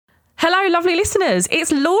Hello, lovely listeners.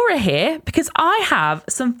 It's Laura here because I have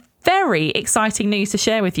some very exciting news to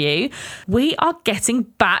share with you. We are getting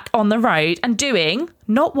back on the road and doing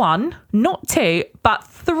not one, not two, but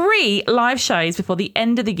 3 live shows before the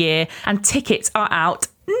end of the year, and tickets are out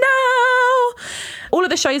now. All of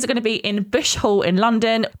the shows are going to be in Bush Hall in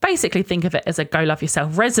London. Basically, think of it as a Go Love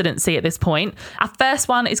Yourself residency at this point. Our first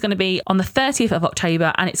one is going to be on the 30th of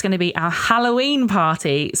October, and it's going to be our Halloween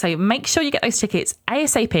party. So make sure you get those tickets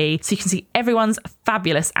ASAP so you can see everyone's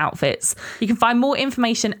fabulous outfits. You can find more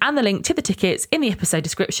information and the link to the tickets in the episode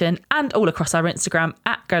description and all across our Instagram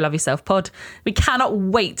at Go Love Yourself Pod. We cannot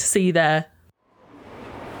wait to see you there.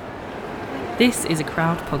 This is a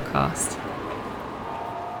Crowd podcast.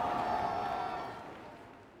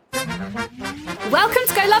 Welcome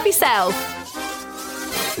to Go Love Yourself.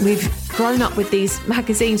 We've grown up with these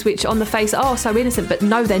magazines which on the face are so innocent, but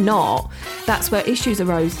no, they're not. That's where issues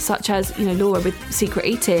arose, such as, Laura with secret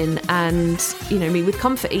eating and, me with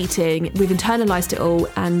comfort eating. We've internalised it all,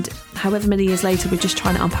 and however many years later, we're just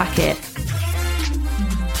trying to unpack it.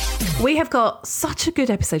 We have got such a good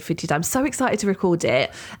episode for you today. I'm so excited to record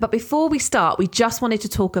it. But before we start, we just wanted to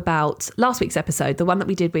talk about last week's episode, the one that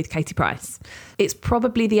we did with Katie Price. It's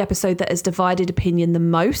probably the episode that has divided opinion the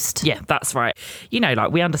most. Yeah, that's right.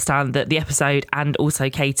 We understand that the episode and also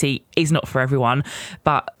Katie is not for everyone.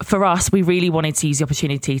 But for us, we really wanted to use the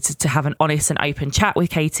opportunity to have an honest and open chat with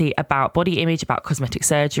Katie about body image, about cosmetic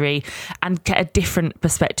surgery, and get a different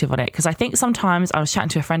perspective on it. Because I think sometimes, I was chatting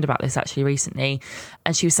to a friend about this actually recently,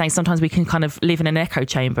 and she was saying sometimes we can kind of live in an echo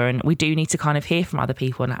chamber, and we do need to kind of hear from other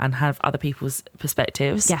people and have other people's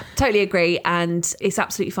perspectives. Yeah, totally agree. And it's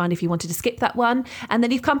absolutely fine if you wanted to skip that one. And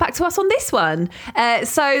then you've come back to us on this one.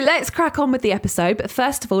 So let's crack on with the episode. But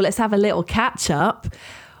first of all, let's have a little catch up.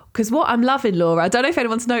 Because what I'm loving, Laura, I don't know if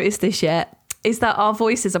anyone's noticed this yet, is that our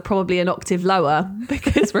voices are probably an octave lower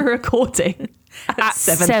because we're recording at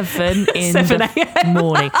 7 in 7 the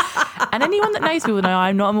morning. And anyone that knows me will know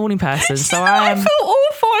I'm not a morning person. So I feel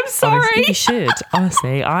awful. I'm sorry. Honestly, you should.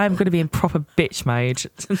 Honestly, I'm going to be in proper bitch mode.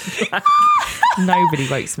 Nobody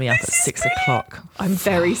wakes me up at 6 o'clock. I'm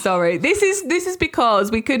very sorry. This is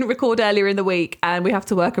because we couldn't record earlier in the week, and we have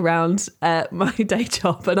to work around my day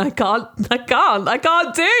job, and I can't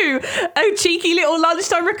do a cheeky little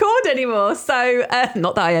lunchtime record anymore. So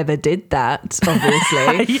not that I ever did that,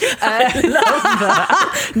 obviously.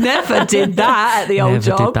 Never did that at the old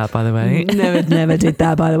job. Never did that, by the way. Never did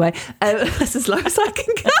that, by the way. That's as low as I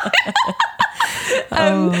can go.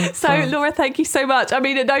 Laura, thank you so much. I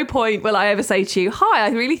mean, at no point will I ever say to you, hi, I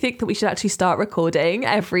really think that we should actually start recording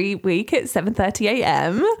every week at 7:30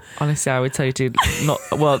 a.m. Honestly, I would tell you to not.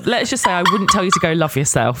 Well, let's just say I wouldn't tell you to go love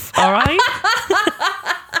yourself. All right.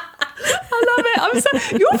 I love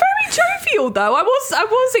it. You're very jovial, though. I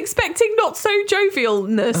was expecting not so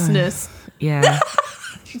jovialness. Yeah.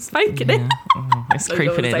 She's faking it. It's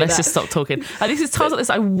creeping in. Let's just stop talking. This is times like this.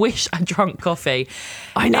 I wish I drunk coffee.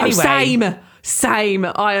 I know. Anyway. Same.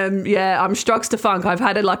 I'm struggles to funk. I've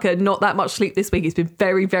had not that much sleep this week. It's been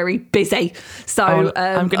very, very busy. So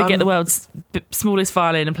I'm going to get the world's smallest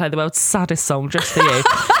violin and play the world's saddest song just for you.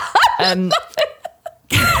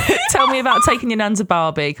 Tell me about taking your nan to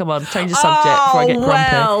Barbie. Come on, change the subject before I get grumpy.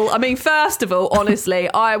 Well, I mean, first of all, honestly,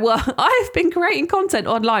 I've been creating content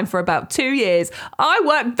online for about 2 years. I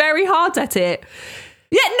worked very hard at it.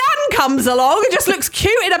 Yet Nan comes along and just looks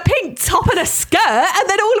cute in a pink top and a skirt, and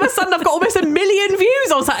then all of a sudden I've got almost 1 million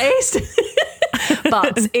views on Saturday.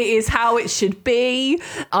 But it is how it should be.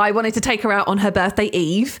 I wanted to take her out on her birthday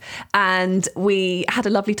eve, and we had a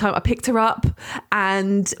lovely time. I picked her up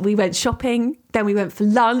and we went shopping. Then we went for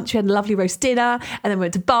lunch. We had a lovely roast dinner, and then we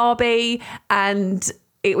went to Barbie, and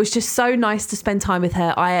it was just so nice to spend time with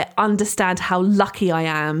her. I understand how lucky I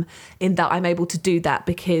am in that I'm able to do that,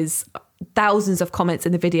 because thousands of comments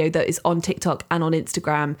in the video that is on TikTok and on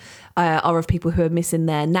Instagram are of people who are missing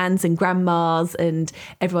their nans and grandmas and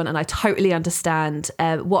everyone. And I totally understand.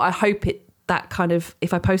 What I hope that kind of,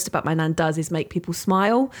 if I post about my nan, does is make people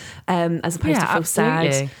smile as opposed to feel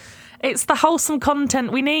absolutely. sad. It's the wholesome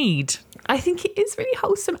content we need. I think it is really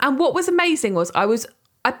wholesome. And what was amazing was I was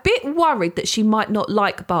a bit worried that she might not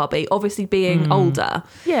like Barbie, obviously being older.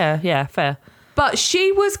 Yeah, fair. But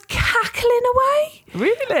she was cackling away.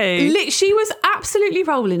 Really? She was absolutely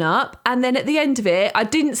rolling up. And then at the end of it, I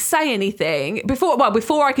didn't say anything. Before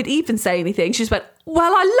I could even say anything, she just went,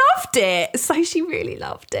 well, I loved it. So she really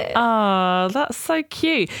loved it. Oh, that's so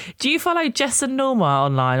cute. Do you follow Jess and Norma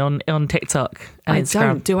online on TikTok and I Instagram?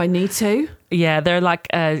 don't. Do I need to? Yeah, they're like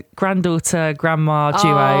a granddaughter, grandma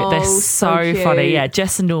duo. They're so cute. funny. Yeah,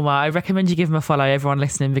 Jess and Norma. I recommend you give them a follow, everyone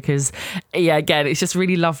listening, because again, it's just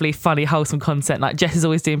really lovely, funny, wholesome content. Like Jess is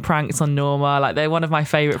always doing pranks on Norma. Like they're one of my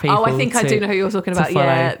favourite people. Oh, I think I do know who you're talking about.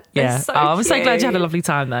 Yeah. Yeah. So I'm so glad you had a cute. lovely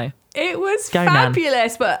time though. It was Go, Nan.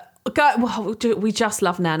 fabulous, we just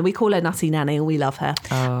love Nan. We call her Nutty Nanny and we love her.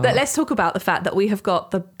 But let's talk about the fact that we have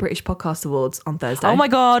got the British Podcast Awards on Thursday. Oh my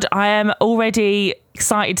God, I am already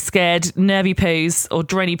excited, scared, nervy poos or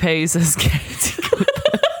drenny poos as scared.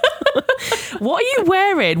 What are you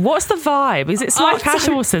wearing? What's the vibe? Is it smart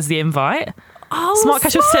casual says the invite? Oh, Smart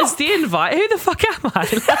casual says the invite. Who the fuck am I?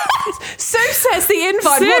 Sue says the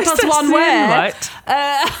invite. Sue What does says one the wear? invite.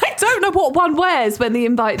 I don't know what one wears when the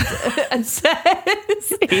invite and says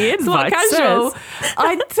The smart invite casual. says.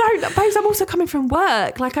 I don't, babes. I'm also coming from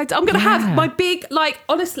work. Like I'm going to have my big,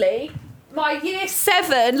 honestly, my year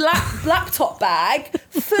 7 laptop bag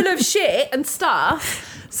full of shit and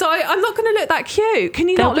stuff. So I'm not going to look that cute. Can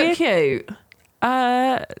you not look cute?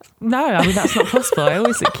 No, I mean that's not possible. I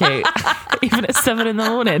always look cute, even at 7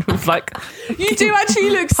 a.m. with like. You do actually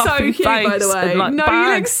look so puffy cute, by the face way. and, like, No,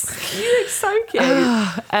 bags. you look so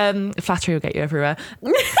cute. Flattery will get you everywhere.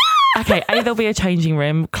 Okay, there'll be a changing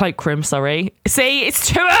room, cloakroom. Sorry. See, it's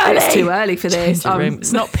too early. It's too early for this. Changing room.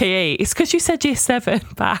 It's not PE. It's because you said year 7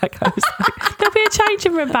 back. I was like, there'll be a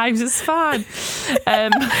changing room, babes. It's fine.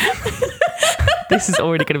 This is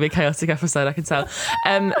already going to be a chaotic episode, I can tell.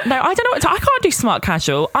 No, I don't know what I can't do smart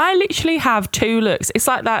casual. I literally have 2 looks. It's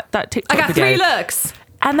like that TikTok I got video. 3 looks.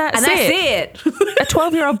 And that's it. A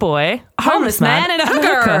 12-year-old boy, a homeless man, and a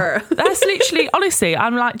hooker. That's literally, honestly,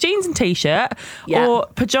 I'm like jeans and t-shirt or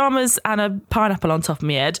pajamas and a pineapple on top of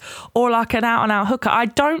my head or like an out-and-out hooker. I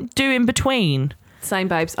don't do in between. Same,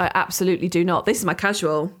 babes. I absolutely do not. This is my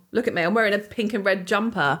casual. Look at me. I'm wearing a pink and red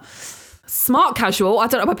jumper. Smart casual. I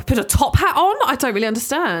don't know if I put a top hat on. I don't really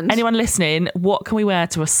understand. Anyone listening, what can we wear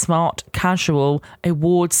to a smart casual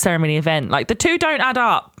awards ceremony event? Like the 2 don't add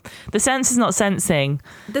up. The sense is not sensing.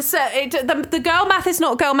 The girl math is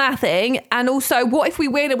not girl mathing. And also, what if we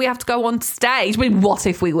win and we have to go on stage? I mean, what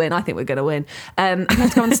if we win? I think we're going to win. We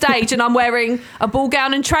have to go on stage and I'm wearing a ball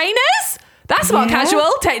gown and trainers? That's smart casual,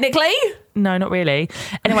 technically. No, not really.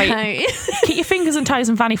 Anyway, keep your fingers and toes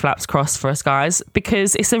and fanny flaps crossed for us, guys,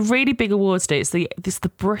 because it's a really big awards day. It's the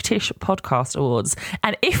British Podcast Awards.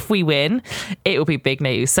 And if we win, it will be big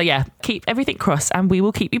news. So yeah, keep everything crossed and we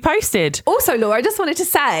will keep you posted. Also, Laura, I just wanted to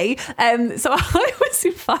say, so I was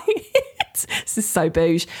invited, this is so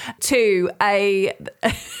bouge, to a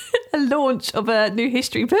launch of a new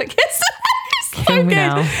history book yesterday. So Kill me good.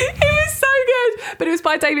 now. It was so good. But it was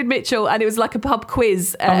by David Mitchell and it was like a pub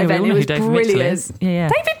quiz event. We all know It was who David Mitchell brilliant. is. Yeah.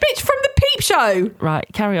 David Mitchell from the Peep Show. Right,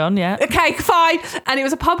 carry on, yeah. Okay, fine. And it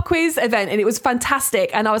was a pub quiz event and it was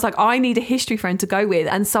fantastic. And I was like, I need a history friend to go with.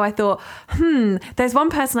 And so I thought, there's one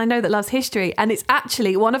person I know that loves history. And it's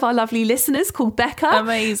actually one of our lovely listeners called Becca.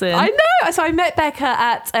 Amazing. I know. So I met Becca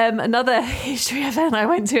at another history event I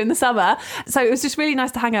went to in the summer. So it was just really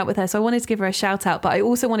nice to hang out with her. So I wanted to give her a shout out. But I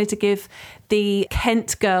also wanted to give the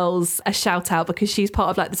Kent girls a shout out because she's part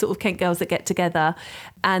of like the sort of Kent girls that get together.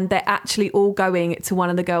 And they're actually all going to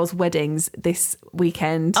one of the girls' weddings this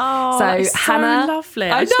weekend. Oh, that's so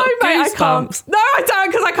lovely. I I just know, got mate. I goosebumps. can't. No, I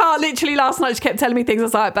don't, because I can't. Literally, last night she kept telling me things. I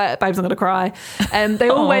was like, babes, I'm going to cry. They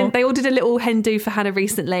all went. They all did a little hen do for Hannah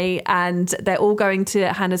recently, and they're all going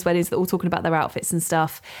to Hannah's weddings. They're all talking about their outfits and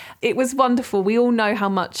stuff. It was wonderful. We all know how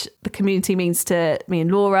much the community means to me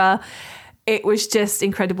and Laura. It was just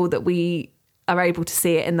incredible that we are able to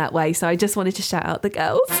see it in that way. So I just wanted to shout out the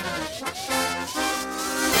girls.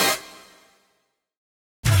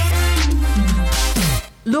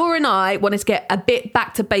 Laura and I wanted to get a bit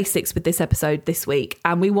back to basics with this episode this week,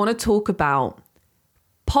 and we want to talk about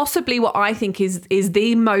possibly what I think is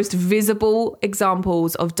the most visible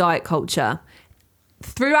examples of diet culture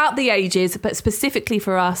throughout the ages, but specifically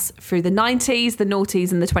for us through the 90s, the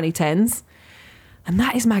noughties and the 2010s. And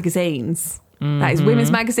that is magazines. Mm-hmm. That is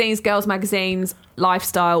women's magazines, girls' magazines,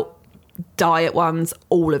 lifestyle, diet ones,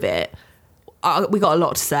 all of it. We got a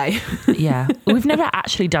lot to say. Yeah, we've never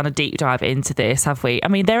actually done a deep dive into this, have we? I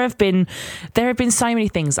mean, there have been so many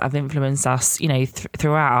things that have influenced us, you know,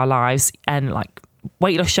 throughout our lives, and like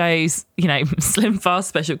weight loss shows, you know, Slim Fast,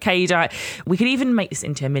 Special K diet. We could even make this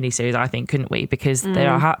into a mini series, I think, couldn't we? Because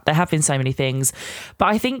there have been so many things. But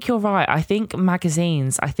I think you're right. I think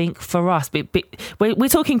magazines. I think for us, we're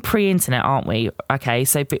talking pre-internet, aren't we? Okay,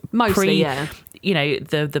 so Mostly, yeah. you know,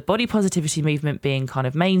 the body positivity movement being kind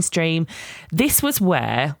of mainstream, this was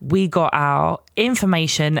where we got our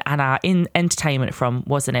information and our entertainment from,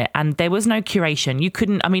 wasn't it? And there was no curation. You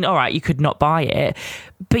couldn't, I mean, all right, you could not buy it,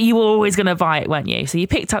 but you were always going to buy it, weren't you? So you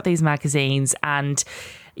picked up these magazines, and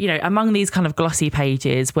you know, among these kind of glossy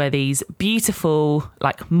pages were these beautiful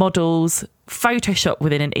like models photoshopped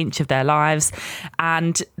within an inch of their lives.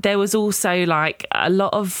 And there was also like a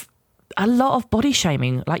lot of body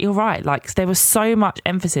shaming. Like, you're right, like there was so much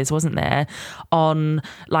emphasis, wasn't there, on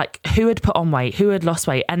like who had put on weight, who had lost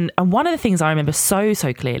weight. And one of the things I remember so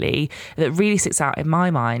clearly that really sticks out in my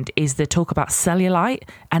mind is the talk about cellulite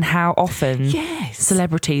and how often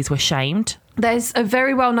celebrities were shamed. There's a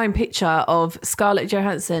very well-known picture of Scarlett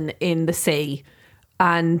Johansson in the sea,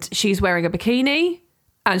 and she's wearing a bikini,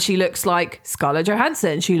 and she looks like Scarlett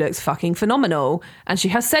Johansson. She looks fucking phenomenal, and she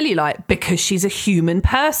has cellulite because she's a human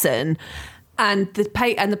person. And the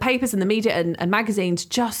papers and the media and magazines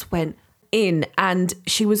just went in, and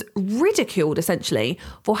she was ridiculed essentially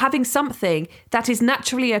for having something that is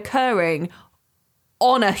naturally occurring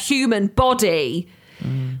on a human body.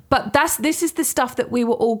 But this is the stuff that we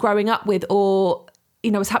were all growing up with, or, you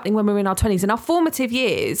know, was happening when we were in our 20s, in our formative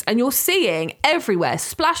years. And you're seeing everywhere,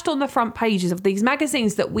 splashed on the front pages of these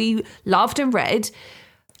magazines that we loved and read,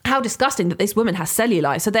 how disgusting that this woman has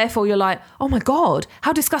cellulite. So therefore you're like, oh my God,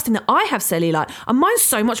 how disgusting that I have cellulite. And mine's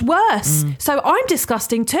so much worse. So I'm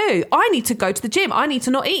disgusting too. I need to go to the gym. I need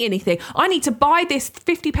to not eat anything. I need to buy this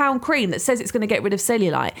 £50 cream that says it's going to get rid of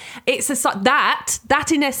cellulite. It's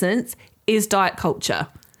that in essence is diet culture.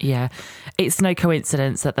 Yeah, it's no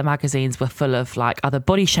coincidence that the magazines were full of like either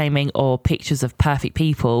body shaming or pictures of perfect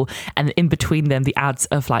people, and in between them the ads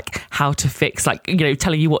of like how to fix, like, you know,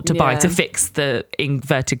 telling you what to buy to fix the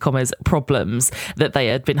inverted commas problems that they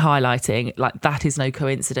had been highlighting. Like, that is no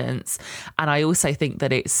coincidence. And I also think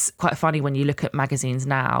that it's quite funny when you look at magazines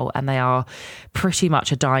now, and they are pretty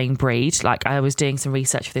much a dying breed. Like, I was doing some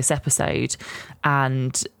research for this episode,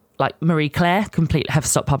 and like Marie Claire completely have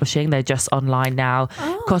stopped publishing. They're just online now.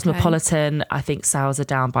 Cosmopolitan, I think sales are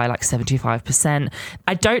down by like 75%.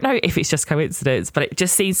 I don't know if it's just coincidence, but it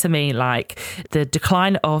just seems to me like the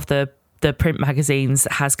decline of the print magazines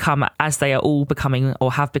has come as they are all becoming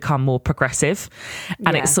or have become more progressive.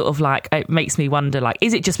 And it's sort of like, it makes me wonder, like,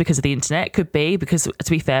 is it just because of the internet? Could be, because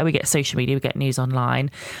to be fair, we get social media, we get news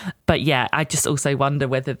online. But yeah, I just also wonder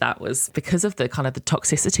whether that was because of the kind of the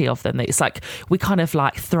toxicity of them. It's like, we kind of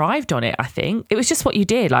like thrived on it, I think. It was just what you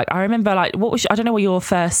did. Like, I remember like, I don't know what your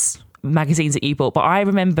first magazines that you bought, but I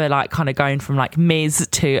remember like kind of going from like Ms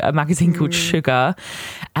to a magazine called Sugar,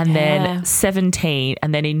 and then 17,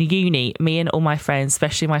 and then in uni, me and all my friends,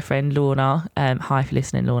 especially my friend Lorna, hi if you're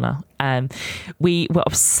listening, Lorna, we were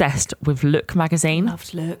obsessed with Look magazine. I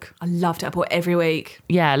loved it. I bought it every week.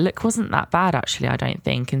 Yeah, Look wasn't that bad actually, I don't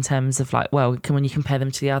think, in terms of like, well, when you compare them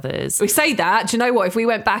to the others. We say that, do you know what, if we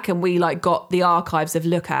went back and we like got the archives of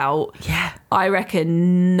Look out, I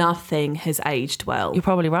reckon nothing has aged well. You're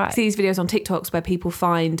probably right. I see these videos on TikToks where people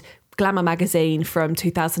find Glamour magazine from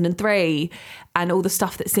 2003 and all the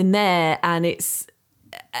stuff that's in there, and it's,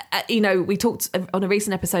 you know, we talked on a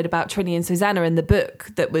recent episode about Trini and Susanna and the book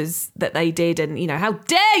that they did, and, you know, how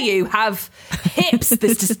dare you have hips?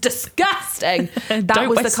 This is disgusting. Don't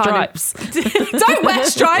wear stripes. Don't wear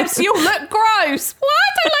stripes. You'll look gross. What?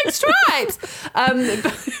 I don't like stripes.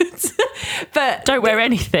 But don't wear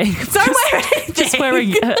anything. Don't wear anything.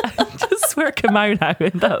 Just wear a kimono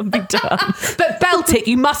and that would be done. But belt it.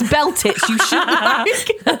 You must belt it. You should.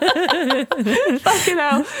 Fucking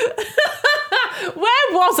hell.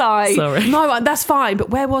 Where was I? Sorry. No, that's fine.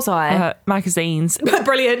 But where was I? Magazines.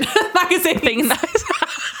 Brilliant. Magazines.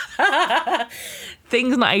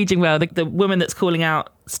 Things not aging well. The woman that's calling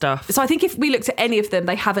out stuff. So I think if we looked at any of them,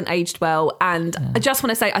 they haven't aged well. And I just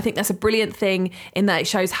want to say, I think that's a brilliant thing in that it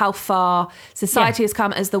shows how far society has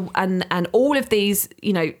come and all of these,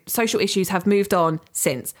 you know, social issues have moved on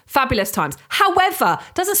since. Fabulous times. However,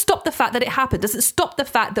 doesn't stop the fact that it happened. Doesn't stop the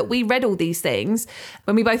fact that we read all these things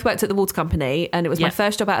when we both worked at the water company, and it was my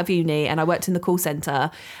first job out of uni, and I worked in the call centre,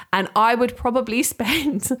 and I would probably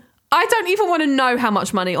spend... I don't even want to know how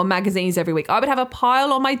much money on magazines every week. I would have a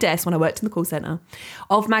pile on my desk when I worked in the call centre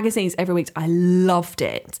of magazines every week. I loved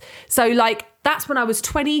it. So like, that's when I was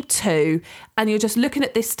 22, and you're just looking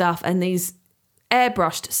at this stuff and these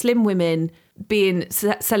airbrushed slim women being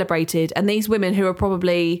celebrated, and these women who are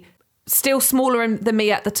probably still smaller than me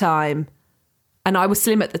at the time, and I was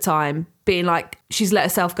slim at the time, being like, she's let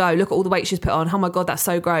herself go. Look at all the weight she's put on. Oh my God, that's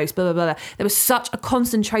so gross. Blah, blah, blah. There was such a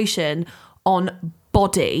concentration on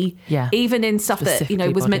body. Yeah. Even in stuff that, you know,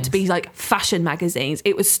 was meant to be like fashion magazines,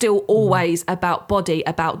 it was still always about body,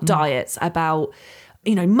 about diets, about,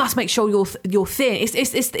 you know, must make sure you're thin.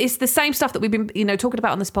 It's the same stuff that we've been, you know, talking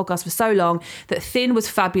about on this podcast for so long, that thin was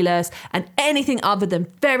fabulous and anything other than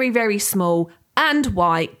very, very small and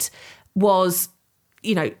white was,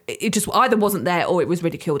 you know, it just either wasn't there or it was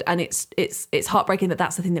ridiculed. And it's heartbreaking that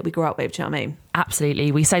that's the thing that we grew up with. Do you know what I mean?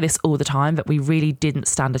 Absolutely. We say this all the time, but we really didn't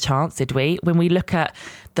stand a chance, did we? When we look at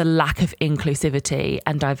the lack of inclusivity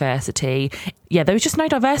and diversity, yeah, there was just no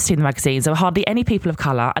diversity in the magazines. There were hardly any people of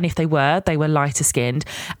colour. And if they were lighter skinned.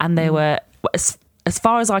 And they were, as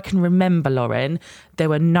far as I can remember, Lauren, there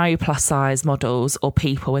were no plus size models or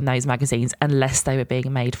people in those magazines unless they were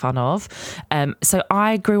being made fun of. So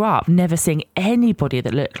I grew up never seeing anybody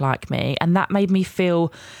that looked like me. And that made me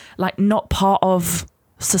feel like not part of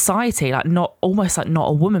society, like almost like not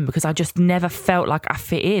a woman, because I just never felt like I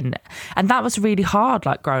fit in. And that was really hard,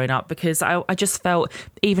 like growing up, because I just felt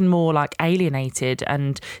even more like alienated.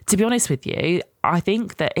 And to be honest with you, I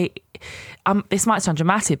think that this might sound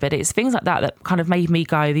dramatic, but it's things like that kind of made me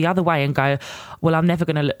go the other way and go, well, I'm never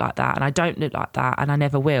going to look like that, and I don't look like that, and I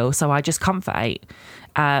never will. So I just comfort ate.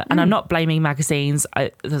 And I'm not blaming magazines.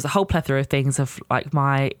 There's a whole plethora of things of like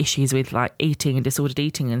my issues with like eating and disordered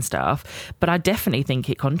eating and stuff, but I definitely think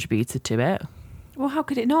it contributed to it. Well, how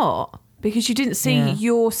could it not? Because you didn't see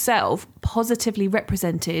yourself positively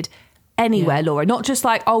represented anywhere, Laura. Not just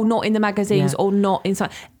like, oh, not in the magazines or not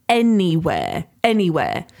inside. Anywhere.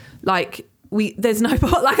 Like there's no,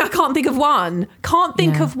 like I can't think of one.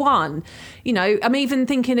 Of one. You know, I'm even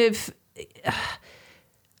thinking of...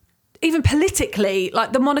 even politically,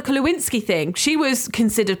 like the Monica Lewinsky thing, she was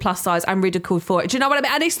considered plus size and ridiculed for it. Do you know what I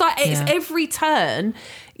mean? And it's like, it's every turn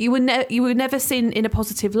you would never seen in a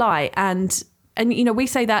positive light. And, you know, we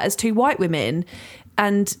say that as two white women,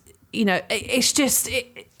 and, you know, it's just,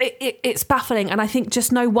 it's baffling. And I think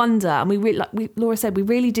just no wonder. And Laura said, we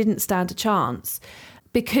really didn't stand a chance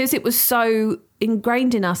because it was so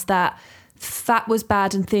ingrained in us that fat was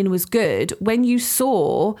bad and thin was good. When you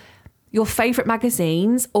saw your favourite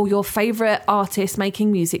magazines or your favourite artists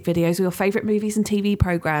making music videos or your favourite movies and TV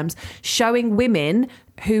programmes showing women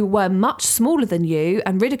who were much smaller than you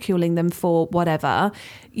and ridiculing them for whatever,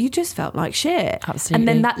 you just felt like shit. Absolutely. And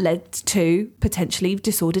then that led to potentially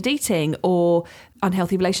disordered eating or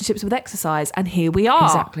unhealthy relationships with exercise. And here we are.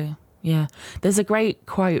 Exactly. Yeah. There's a great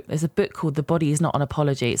quote. There's a book called The Body Is Not an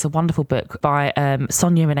Apology. It's a wonderful book by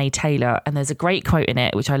Sonia Renee Taylor. And there's a great quote in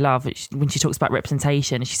it, which I love, when she talks about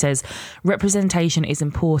representation. She says, representation is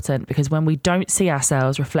important because when we don't see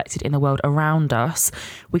ourselves reflected in the world around us,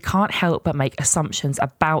 we can't help but make assumptions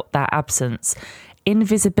about that absence.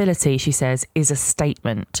 Invisibility, she says, is a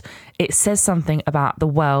statement. It says something about the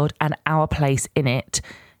world and our place in it.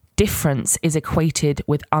 Difference is equated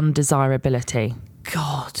with undesirability.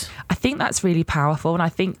 God, I think that's really powerful, and I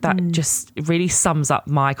think that just really sums up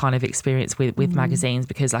my kind of experience with magazines,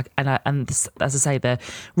 because like and this, as I say, the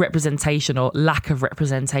representation or lack of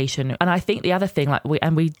representation. And I think the other thing, like we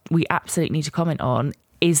absolutely need to comment on,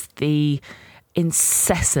 is the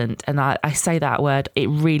incessant, and I say that word, it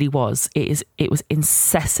really was, it was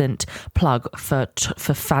incessant plug for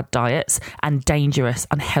fad diets and dangerous,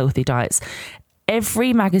 unhealthy diets.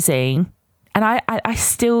 Every magazine. And I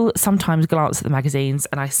still sometimes glance at the magazines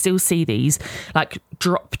and I still see these like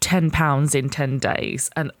drop 10 pounds in 10 days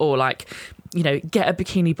or like, you know, get a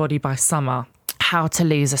bikini body by summer, how to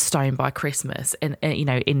lose a stone by Christmas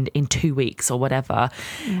in 2 weeks or whatever.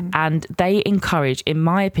 And they encourage, in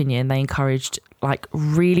my opinion, like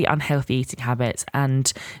really unhealthy eating habits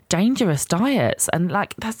and dangerous diets. And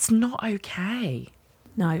like, that's not okay.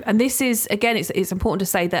 No. And this is, again, it's important to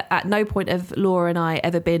say that at no point have Laura and I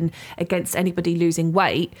ever been against anybody losing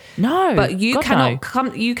weight. No. But you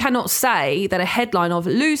cannot say that a headline of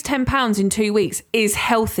lose 10 pounds in 2 weeks is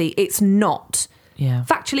healthy. It's not. Yeah.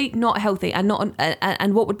 Factually not healthy, and not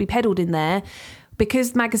and what would be peddled in there,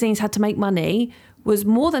 because magazines had to make money, was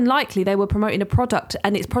more than likely they were promoting a product,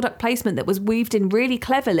 and its product placement that was weaved in really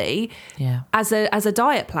cleverly as a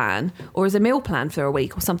diet plan or as a meal plan for a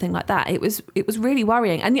week or something like that. It was really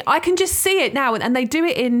worrying. And I can just see it now, and they do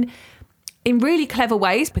it in really clever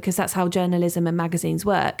ways, because that's how journalism and magazines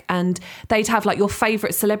work. And they'd have like your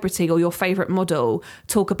favourite celebrity or your favourite model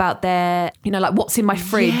talk about their, you know, like what's in my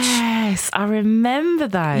fridge. Yes, I rememd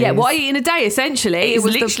those. Yeah, what I eat in a day, essentially. It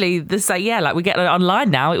was literally the same. Yeah, like we get it online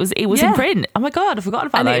now. It was in print. Oh my God, I've forgotten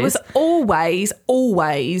about those. And it was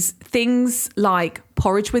always things like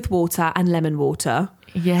porridge with water and lemon water.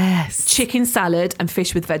 Yes. Chicken salad and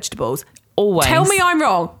fish with vegetables. Always. Tell me I'm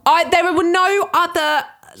wrong. There were no other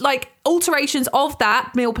like alterations of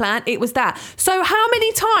that meal plan, it was that. So how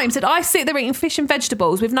many times did I sit there eating fish and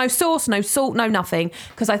vegetables with no sauce, no salt, no nothing,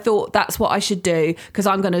 because I thought that's what I should do because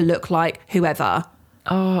I'm going to look like whoever.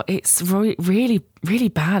 Oh, it's really, really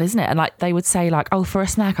bad, isn't it? And like they would say, like, oh, for a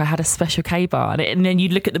snack, I had a Special K bar, and then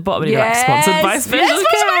you'd look at the bottom and you're like, sponsored by Special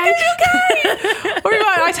K. Or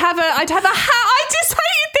I'd have I just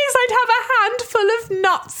hated this. I'd have a handful of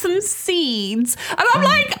nuts and seeds, and I'm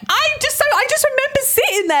like, I just remember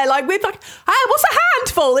sitting there like with like, what's a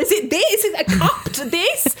handful? Is it this? Is it a cup to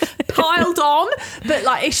this piled on? But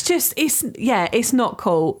like, it's not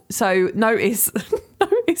cool. So notice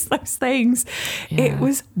those things. Yeah. It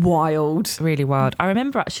was wild. Really wild. I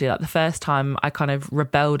remember actually like the first time I kind of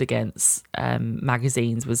rebelled against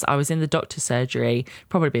magazines was I was in the doctor's surgery,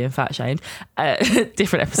 probably being fat shamed.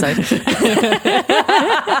 Different episode.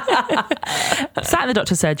 Sat in the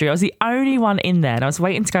doctor's surgery. I was the only one in there and I was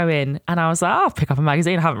waiting to go in and I was like, I'll pick up a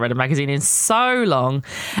magazine. I haven't read a magazine in so long.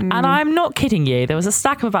 And I'm not kidding you. There was a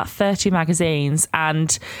stack of about 30 magazines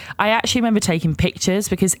and I actually remember taking pictures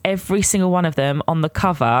because every single one of them on the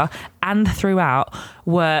cover and throughout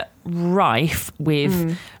were rife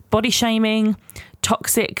with body shaming,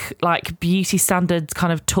 toxic like beauty standards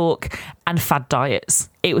kind of talk and fad diets.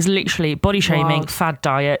 It was literally body shaming, fad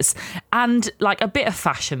diets, and like a bit of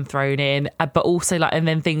fashion thrown in, but also like, and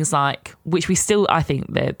then things like, which we still, I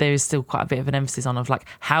think there is still quite a bit of an emphasis on, of like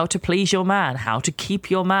how to please your man, how to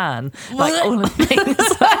keep your man, like all of the things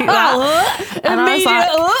like that. And I was like,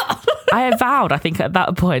 I vowed, I think at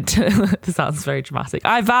that point, this sounds very dramatic,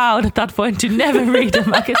 I vowed at that point to never read a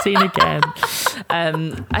magazine again.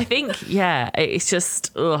 I think, yeah, it's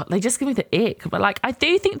just, they just give me the ick. But like, I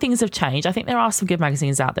do think things have changed. I think there are some good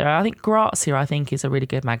magazines out there. I think Grazia, I think, is a really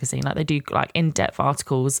good magazine. Like they do like in-depth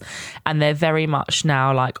articles and they're very much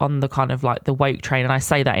now like on the kind of like the woke train. And I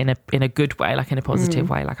say that in a good way, like in a positive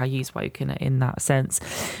way. Like I use woke in that sense.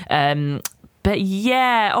 But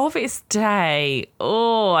yeah, of its day,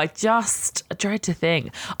 I just dread to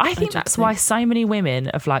think. I think that's why so many women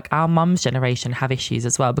of like our mum's generation have issues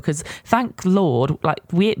as well, because thank Lord, like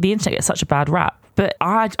the internet gets such a bad rap. But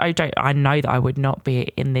I know that I would not be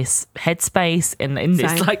in this headspace, in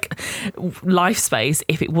this like life space,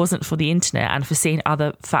 if it wasn't for the internet and for seeing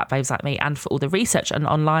other fat babes like me and for all the research and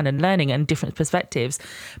online and learning and different perspectives.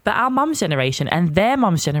 But our mum's generation and their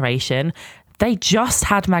mum's generation, they just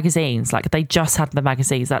had magazines. Like they just had the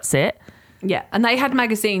magazines. That's it. Yeah. And they had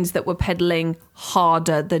magazines that were peddling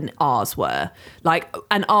harder than ours were. Like,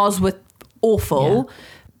 and ours were awful. Yeah.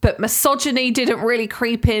 But misogyny didn't really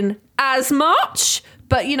creep in as much.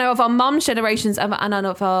 But, you know, of our mum's generations and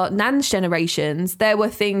of our nan's generations, there were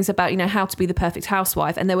things about, you know, how to be the perfect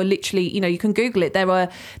housewife. And there were literally, you know, you can Google it. There were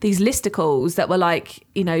these listicles that were like,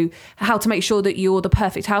 you know, how to make sure that you're the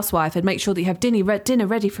perfect housewife and make sure that you have dinner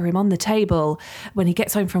ready for him on the table when he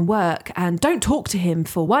gets home from work. And don't talk to him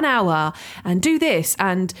for 1 hour and do this.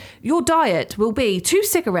 And your diet will be 2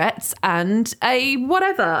 cigarettes and a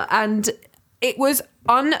whatever. And it was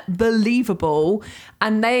unbelievable,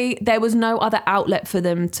 and there was no other outlet for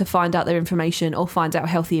them to find out their information or find out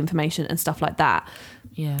healthy information and stuff like that.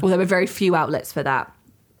 Yeah. Well, there were very few outlets for that.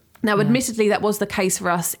 Now, admittedly, that was the case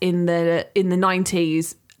for us in the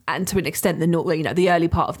 90s and to an extent the early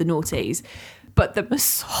part of the noughties. But the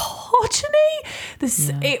misogyny,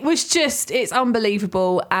 it's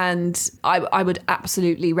unbelievable. And I would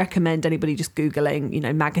absolutely recommend anybody just Googling, you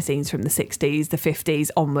know, magazines from the 60s, the 50s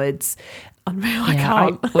onwards. Unreal, I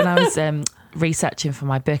can't. When I was researching for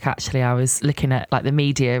my book, actually, I was looking at like the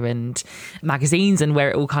media and magazines and where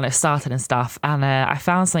it all kind of started and stuff. And I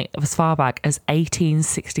found something as far back as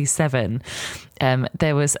 1867.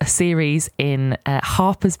 There was a series in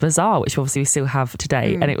Harper's Bazaar, which obviously we still have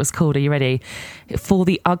today. And it was called, are you ready? For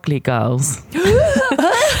the Ugly Girls.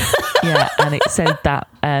 Yeah, and it said that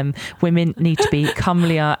women need to be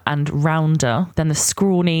comelier and rounder than the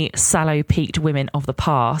scrawny, sallow-peaked women of the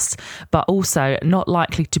past, but also not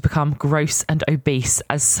likely to become gross and obese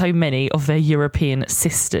as so many of their European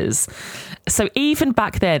sisters. So even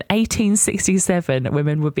back then, 1867,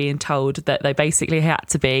 women were being told that they basically had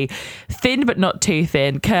to be thin but not too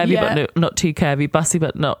thin, curvy but not too curvy, busty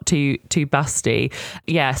but not too busty.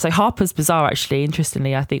 Yeah, so Harper's Bazaar, actually,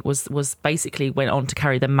 interestingly, I think was basically went on to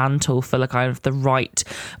carry the mantle for the kind of the right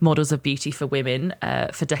models of beauty for women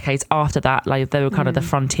for decades after that. Like they were kind of the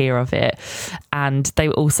frontier of it, and they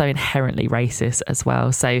were also inherently racist as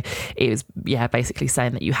well. So it was basically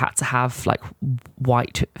saying that you had to have like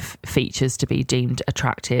white features to be deemed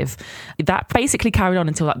attractive. That basically carried on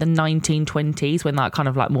until like the 1920s, when that kind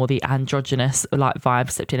of like more the androgynous like vibe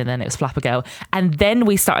slipped in, and then it was Flapper Girl, and then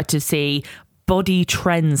we started to see body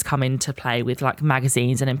trends come into play with like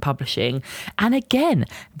magazines and in publishing. And again,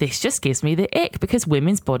 this just gives me the ick because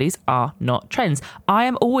women's bodies are not trends. I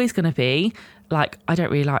am always going to be like, I don't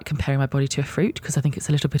really like comparing my body to a fruit because I think it's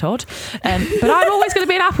a little bit odd. But I'm always going to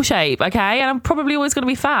be an apple shape, okay? And I'm probably always going to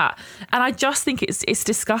be fat. And I just think it's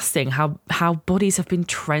disgusting how bodies have been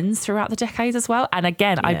trends throughout the decades as well. And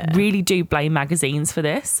again, I really do blame magazines for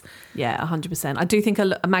this. Yeah, 100%. I do think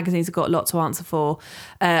magazines have got a lot to answer for.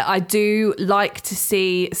 I do like to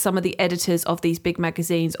see some of the editors of these big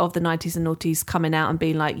magazines of the 90s and noughties coming out and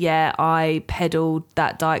being like, yeah, I peddled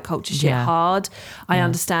that diet culture shit hard. I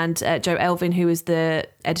understand Joe Elvin, who was the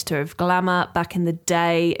editor of Glamour back in the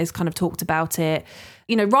day, has kind of talked about it.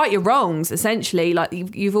 You know, right your wrongs, essentially. Like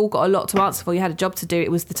you've all got a lot to answer for. You had a job to do.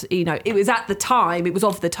 It was it was at the time. It was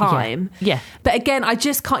of the time. Yeah. But again, I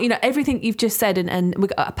just can't. You know, everything you've just said, and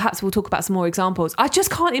perhaps we'll talk about some more examples. I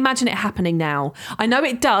just can't imagine it happening now. I know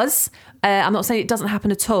it does. I'm not saying it doesn't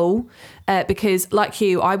happen at all, because like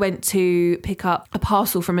you, I went to pick up a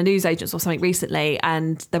parcel from a newsagent or something recently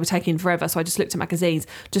and they were taking forever. So I just looked at magazines,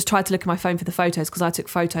 just tried to look at my phone for the photos because I took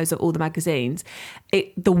photos of all the magazines.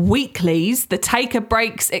 The weeklies, the Taker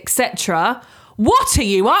Breaks, etc. What are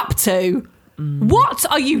you up to? What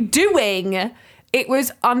are you doing? It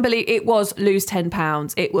was unbelievable. It was lose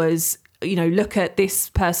 £10. It was, look at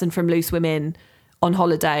this person from Loose Women on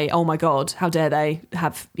holiday. Oh my God, how dare they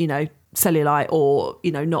have, cellulite or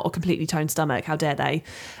not a completely toned stomach, how dare they?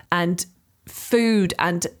 And food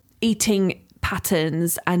and eating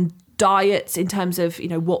patterns and diets in terms of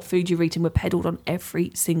what food you're eating were peddled on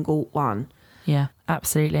every single one. Yeah,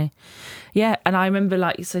 absolutely. Yeah, and I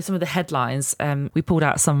remember some of the headlines, we pulled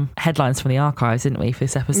out some headlines from the archives, didn't we, for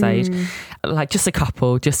this episode? Like just a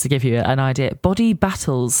couple, just to give you an idea. Body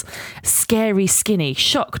battles, scary skinny,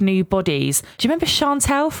 shock new bodies. Do you remember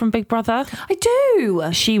Chantel from Big Brother? I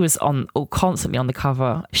do. She was constantly on the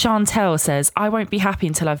cover. Chantel says, I won't be happy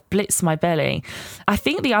until I've blitzed my belly. I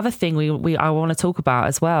think the other thing I want to talk about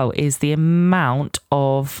as well is the amount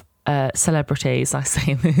of celebrities, I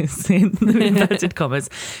say this in inverted commas,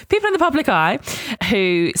 people in the public eye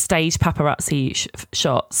who stage paparazzi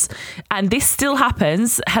shots, and this still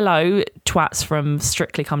happens. Hello, twats from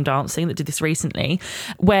Strictly Come Dancing that did this recently,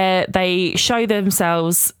 where they show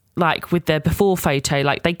themselves like with their before photo,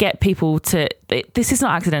 like they get people to. This is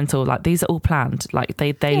not accidental. Like these are all planned. Like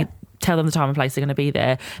they. Yeah. Tell them the time and place they're going to be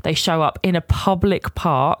there. They show up in a public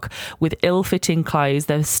park with ill-fitting clothes,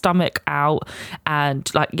 their stomach out, and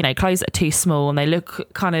clothes that are too small, and they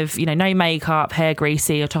look kind of no makeup, hair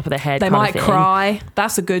greasy, on top of their head. They might cry.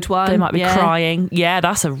 That's a good one. They might be crying. Yeah,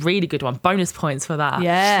 that's a really good one. Bonus points for that.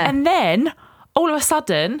 Yeah. And then all of a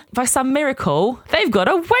sudden, by some miracle, they've got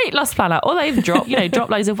a weight loss planner, or they've dropped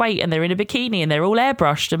loads of weight, and they're in a bikini and they're all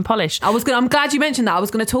airbrushed and polished. I'm glad you mentioned that. I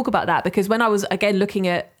was going to talk about that because when I was again looking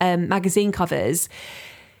at magazine covers,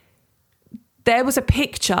 there was a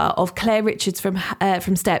picture of Claire Richards from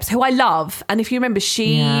Steps, who I love. And if you remember,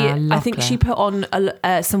 I think Claire. She put on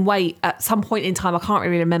some weight at some point in time. I can't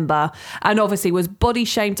really remember. And obviously was body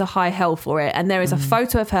shamed to high hell for it. And there is a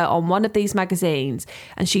photo of her on one of these magazines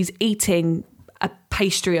and she's eating a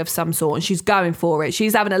pastry of some sort and she's going for it.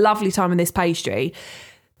 She's having a lovely time in this pastry.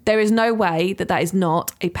 There is no way that is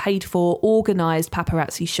not a paid for, organised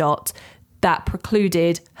paparazzi shot that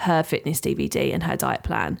precluded her fitness DVD and her diet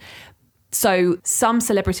plan. So some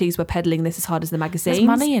celebrities were peddling this as hard as the magazines. There's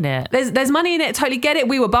money in it. There's money in it. Totally get it.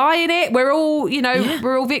 We were buying it. We're all,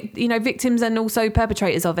 we're all victims and also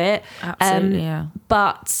perpetrators of it. Absolutely, yeah.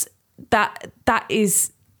 But that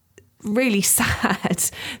is really sad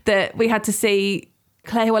that we had to see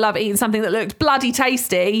Claire, who I love, eating something that looked bloody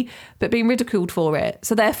tasty, but being ridiculed for it.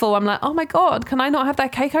 So therefore, I'm like, oh my God, can I not have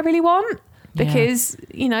that cake I really want? Because,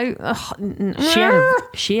 she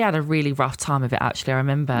had a really rough time of it, actually. I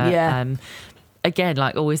remember. Yeah. Again,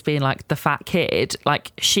 like always being like the fat kid,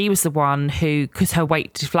 like she was the one who, because her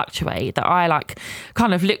weight did fluctuate, that I like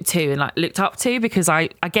kind of looked to and like looked up to, because I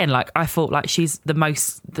thought like she's the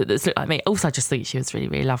most that's looked like me. Also, I just think she was really,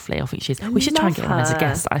 really lovely. I think we should try and get her on as a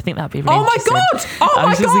guest. I think that'd be really interesting.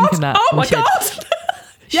 Oh my God.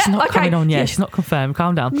 She's not coming on yet. She's not confirmed.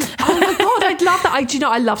 Calm down. Oh my God, I'd love that.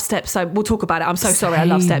 I love Steps, so we'll talk about it. I'm so sorry. I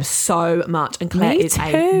love Steps so much. And Claire is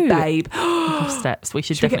a babe. I love Steps. We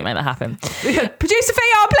should definitely make that happen. Producer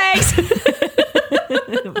Fiona, please.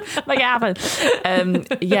 Make it happen.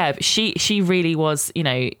 Yeah, she really was, you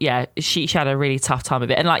know, yeah, she had a really tough time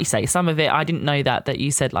of it. And like you say, some of it, I didn't know that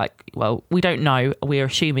you said, like, well, we don't know. We're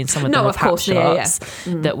assuming some of them were pap shots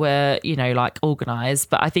that were, you know, like organised.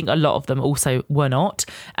 But I think a lot of them also were not.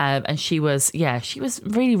 And she was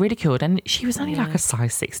really ridiculed. And she was only like a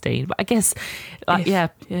size 16. But I guess, like,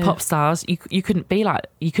 pop stars, you couldn't be like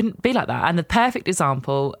that. And the perfect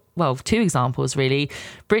example, well, two examples really,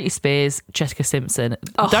 Britney Spears, Jessica Simpson.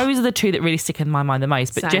 Those are the two that really stick in my mind the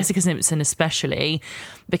most. But Jessica Simpson especially,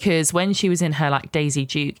 because when she was in her like Daisy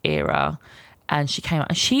Duke era and she came out,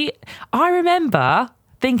 and I remember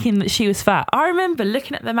thinking that she was fat. I remember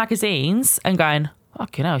looking at the magazines and going,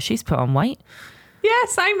 fucking hell, she's put on weight. Yeah,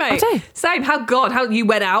 same, mate. Same. How you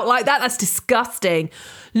went out like that? That's disgusting.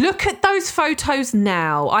 Look at those photos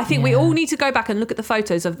now. I think we all need to go back and look at the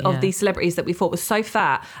photos of these celebrities that we thought were so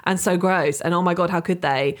fat and so gross. And oh my God, how could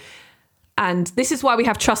they? And this is why we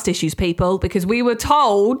have trust issues, people, because we were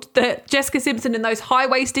told that Jessica Simpson in those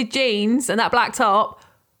high-waisted jeans and that black top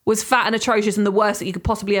was fat and atrocious and the worst that you could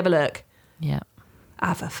possibly ever look. Yeah.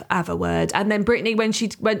 Have a word. And then Britney, when she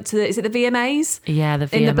went to is it the VMAs? Yeah, the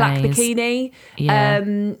VMAs. In the black bikini.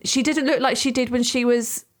 Yeah. She didn't look like she did when she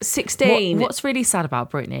was 16. What's really sad about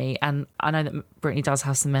Britney, and I know that Britney does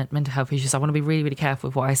have some mental health issues, I want to be really, really careful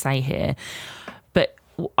with what I say here, but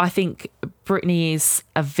I think Britney is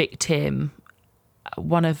a victim,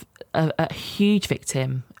 a huge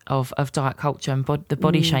victim of diet culture and the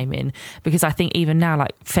body shaming, because I think even now,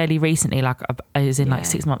 like fairly recently, like as in like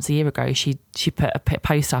 6 months, a year ago, she put a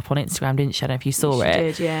post up on Instagram, didn't she? I don't know if you saw it. She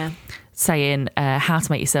did, yeah. Saying how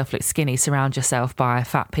to make yourself look skinny, surround yourself by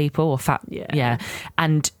fat people or fat,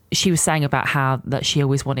 and she was saying about how that she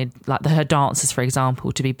always wanted like her dancers, for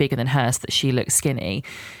example, to be bigger than her so that she looked skinny.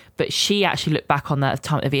 But she actually looked back on that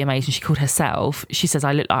time at the VMAs and she called herself, she says,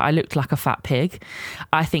 I looked like a fat pig.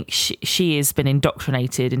 I think she has been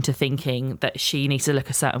indoctrinated into thinking that she needs to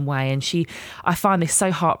look a certain way. And I find this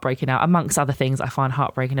so heartbreaking now, amongst other things I find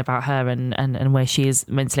heartbreaking about her and where she is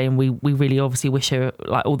mentally. And we really obviously wish her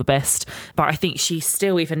like all the best. But I think she's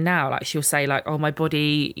still, even now, like she'll say like, oh, my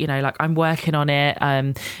body, you know, like I'm working on it.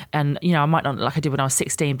 And, you know, I might not look like I did when I was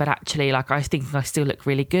 16, but actually like I think I still look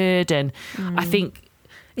really good. And I think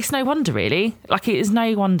it's no wonder, really. Like, it is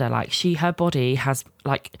no wonder. Like, her body has,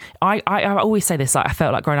 like, I always say this, like, I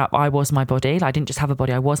felt like growing up, I was my body. Like, I didn't just have a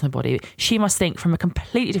body, I was my body. She must think from a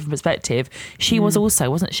completely different perspective. She was also,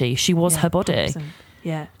 wasn't she? She was her body. 100%.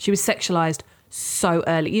 Yeah. She was sexualised so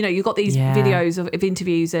early. You know, you got these videos of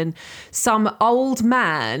interviews and some old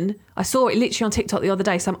man, I saw it literally on TikTok the other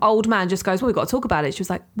day, some old man just goes, well, we've got to talk about it. She was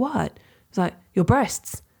like, what? I was like, your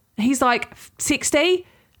breasts. And he's like 60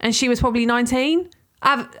 and she was probably 19.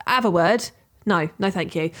 Have a word. No,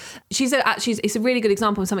 thank you. It's a really good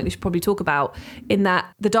example of something we should probably talk about, in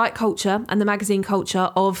that the diet culture and the magazine culture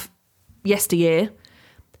of yesteryear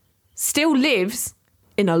still lives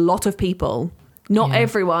in a lot of people. Not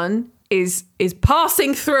everyone is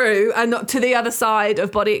passing through and not to the other side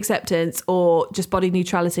of body acceptance or just body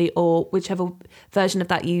neutrality or whichever version of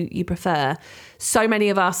that you prefer. So many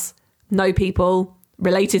of us know people,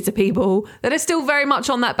 related to people that are still very much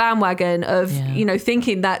on that bandwagon of, you know,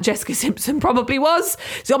 thinking that Jessica Simpson probably was.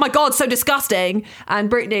 So, oh my God, so disgusting. And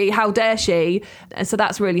Britney, how dare she? And so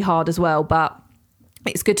that's really hard as well. But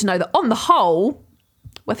it's good to know that on the whole,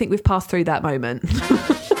 I think we've passed through that moment.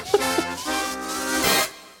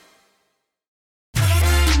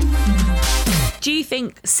 Do you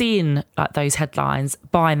think seeing like those headlines,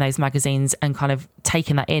 buying those magazines and kind of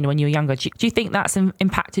taking that in when you were younger, do you think that's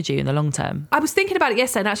impacted you in the long term? I was thinking about it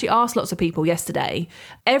yesterday and actually asked lots of people yesterday.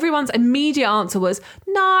 Everyone's immediate answer was,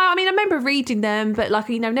 no, I mean, I remember reading them, but like,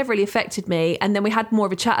 you know, never really affected me. And then we had more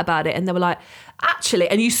of a chat about it and they were like, actually,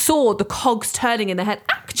 and you saw the cogs turning in their head,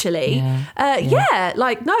 actually,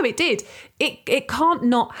 like, no, it did. It can't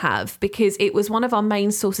not have, because it was one of our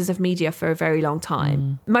main sources of media for a very long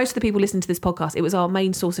time. Most of the people listening to this podcast, it was our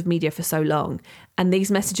main source of media for so long. And these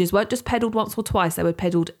messages weren't just peddled once or twice, they were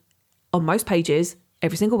peddled on most pages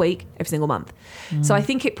every single week, every single month. So I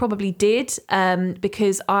think it probably did,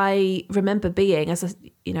 because I remember being, as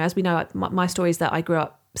we know, my story is that I grew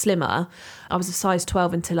up slimmer. I was a size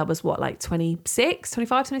 12 until I was 26.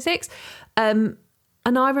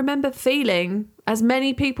 And I remember feeling, as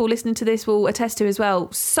many people listening to this will attest to as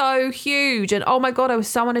well, so huge. And oh my God, I was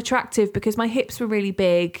so unattractive because my hips were really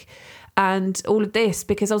big and all of this,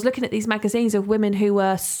 because I was looking at these magazines of women who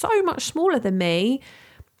were so much smaller than me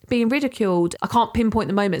being ridiculed. I can't pinpoint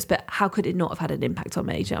the moments, but how could it not have had an impact on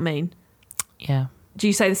me? Do you know what I mean? Yeah. Do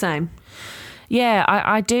you say the same? Yeah,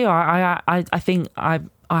 I do. I think I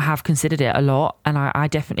have considered it a lot, and I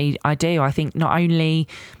definitely do. I think not only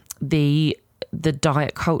the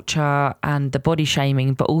diet culture and the body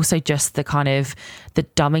shaming, but also just the kind of the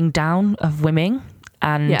dumbing down of women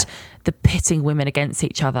and the pitting women against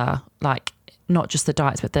each other, like not just the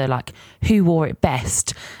diets, but the like who wore it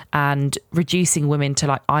best, and reducing women to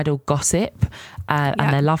like idle gossip and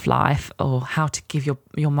their love life, or how to give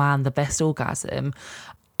your man the best orgasm.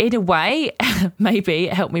 In a way, maybe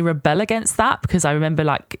it helped me rebel against that, because I remember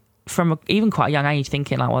like from even quite a young age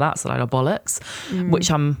thinking like, well, that's a load of bollocks, which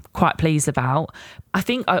I'm quite pleased about. I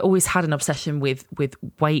think I always had an obsession with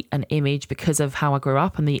weight and image because of how I grew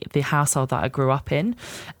up and the household that I grew up in,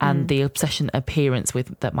 and the obsession appearance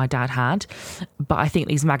that my dad had. But I think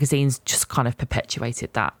these magazines just kind of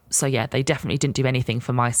perpetuated that. So yeah, they definitely didn't do anything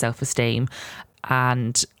for my self-esteem.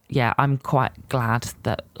 And yeah, I'm quite glad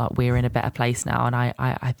that like we're in a better place now, and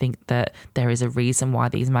I think that there is a reason why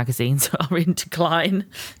these magazines are in decline.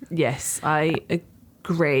 Yes, I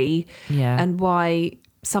agree. Yeah. And why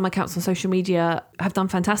some accounts on social media have done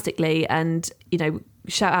fantastically. And, you know,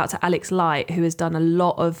 shout out to Alex Light, who has done a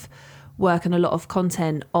lot of work and a lot of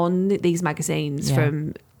content on these magazines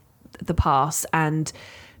from the past, and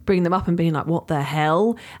bringing them up and being like, what the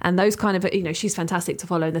hell? And those kind of, you know, she's fantastic to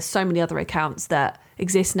follow. And there's so many other accounts that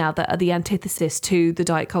exist now that are the antithesis to the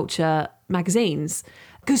diet culture magazines.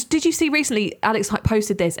 Because did you see recently, Alex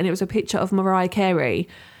posted this, and it was a picture of Mariah Carey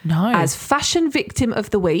as fashion victim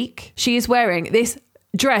of the week. She is wearing this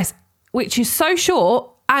dress, which is so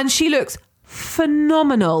short, and she looks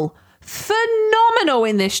phenomenal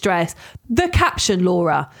in this dress. The caption,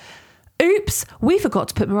 Laura: oops, we forgot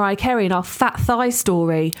to put Mariah Carey in our fat thigh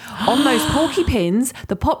story. On those porky pins,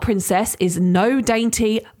 the pop princess is no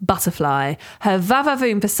dainty butterfly. Her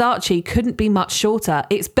Vavavoom Versace couldn't be much shorter.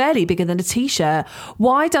 It's barely bigger than a t-shirt.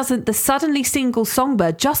 Why doesn't the suddenly single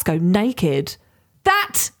songbird just go naked?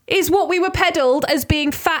 That is what we were peddled as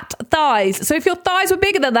being fat thighs. So if your thighs were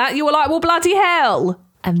bigger than that, you were like, well, bloody hell.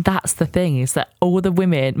 And that's the thing, is that all the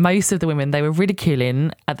women, most of the women they were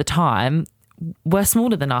ridiculing at the time, were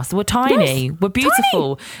smaller than us, were tiny, were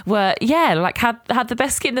beautiful, were like had the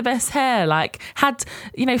best skin, the best hair, like had,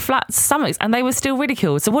 you know, flat stomachs, and they were still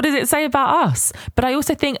ridiculed. So what does it say about us? But I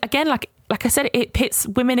also think, again, like I said, it pits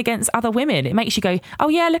women against other women. It makes you go, oh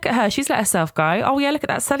yeah, look at her, she's let herself go. Oh yeah, look at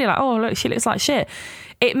that cellulite. Oh look, she looks like shit.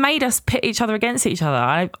 It made us pit each other against each other.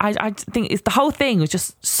 I think the whole thing was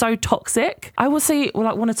just so toxic. I also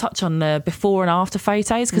want to touch on the before and after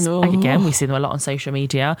photos, because again, we see them a lot on social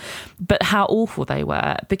media, but how awful they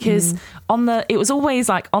were, because it was always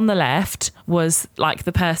like on the left was like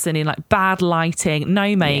the person in like bad lighting,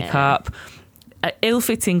 no makeup,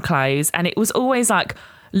 ill-fitting clothes, and it was always like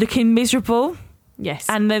looking miserable. Yes.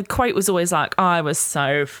 And the quote was always like, I was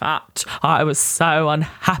so fat, I was so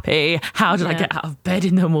unhappy, how did I get out of bed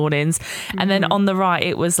in the mornings? And then on the right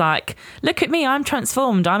it was like, look at me, I'm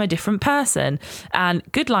transformed, I'm a different person. And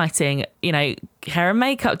good lighting, you know, hair and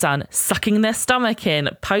makeup done, sucking their stomach in,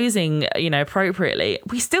 posing, you know, appropriately.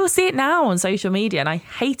 We still see it now on social media, and I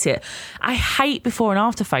hate it. I hate before and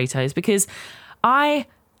after photos, because I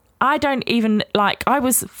don't even, like, I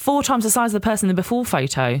was 4 times the size of the person in the before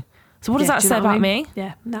photo. So what does that say about me?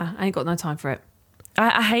 Yeah, nah, I ain't got no time for it.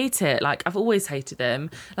 I hate it. Like, I've always hated them.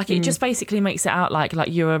 Like, it just basically makes it out like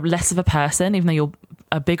you're less of a person, even though you're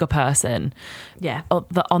a bigger person. Yeah.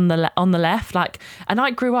 On the left, like, and I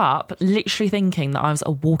grew up literally thinking that I was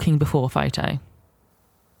a walking before photo.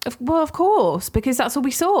 Well, of course, because that's all we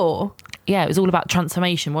saw. Yeah, it was all about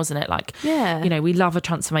transformation, wasn't it? Like, yeah, you know, we love a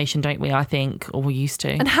transformation, don't we? I think, or we used to.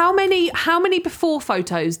 And how many before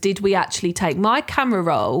photos did we actually take? My camera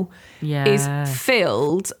roll is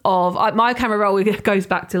filled of, my camera roll goes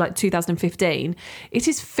back to like 2015. It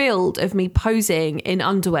is filled of me posing in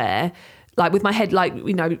underwear, like with my head, like,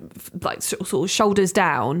 you know, like sort of shoulders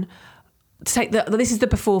down. To take this is the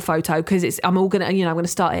before photo, because I'm gonna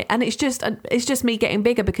start it, and it's just me getting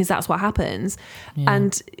bigger, because that's what happens.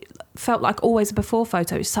 And felt like always a before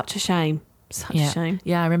photo. It's such a shame. A shame.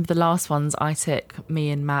 Yeah, I remember the last ones I took, me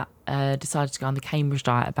and Matt decided to go on the Cambridge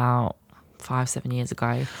diet about 5-7 years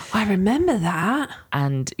ago. I remember that.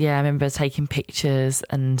 And yeah, I remember taking pictures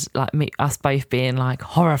and like us both being like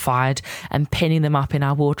horrified and pinning them up in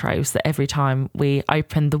our wardrobes, that every time we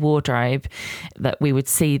opened the wardrobe that we would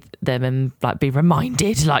see them and like be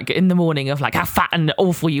reminded like in the morning of like how fat and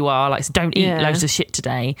awful you are, like, so don't eat loads of shit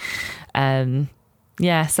today.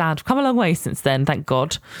 Yeah, sad. We've come a long way since then, thank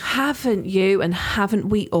God. Haven't you, and haven't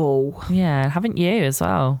we all? Yeah, haven't you as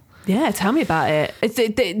well? Yeah, tell me about it.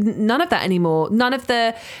 None of that anymore. None of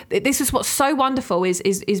the. This is what's so wonderful is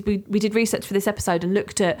we did research for this episode and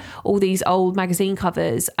looked at all these old magazine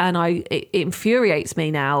covers, and it infuriates me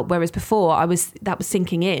now. Whereas before that was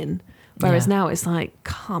sinking in. Whereas now it's like,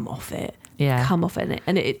 come off it. Yeah. Come off it.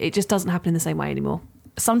 And it just doesn't happen in the same way anymore.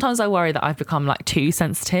 Sometimes I worry that I've become like too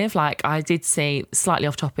sensitive. Like I did see, slightly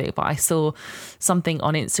off topic, but I saw something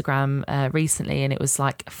on Instagram recently, and it was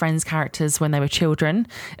like Friends characters when they were children,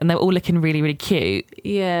 and they were all looking really, really cute.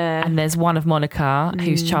 Yeah. And there's one of Monica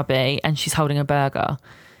who's chubby and she's holding a burger.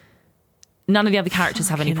 None of the other characters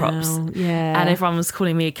have any props. Yeah. And everyone was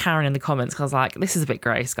calling me a Karen in the comments because I was like, this is a bit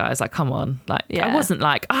gross, guys. Like, come on. Like, I wasn't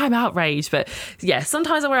like, I'm outraged. But yeah,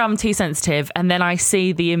 sometimes I worry I'm too sensitive. And then I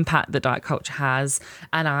see the impact that diet culture has.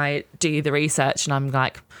 And I do the research and I'm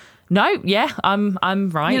like, no, yeah, I'm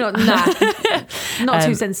right. You're not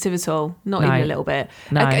too sensitive at all. Not even a little bit.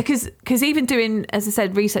 No. Because even doing, as I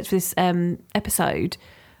said, research for this episode,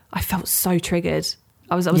 I felt so triggered.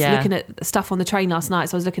 I was looking at stuff on the train last night.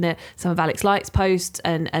 So I was looking at some of Alex Light's posts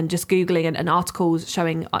and just Googling and articles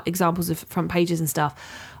showing examples of front pages and stuff.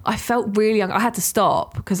 I felt really young. I had to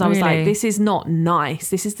stop because I was like, this is not nice.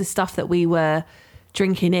 This is the stuff that we were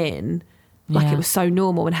drinking in. Like it was so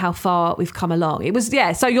normal, and how far we've come along. It was,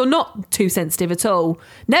 so you're not too sensitive at all.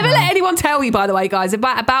 Never let anyone tell you, by the way, guys,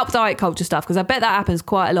 about diet culture stuff, because I bet that happens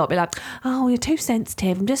quite a lot. Be like, oh, you're too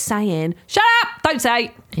sensitive. I'm just saying. Shut up. Don't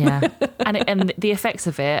say. Yeah. and the effects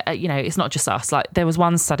of it, it's not just us. Like there was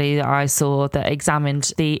one study that I saw that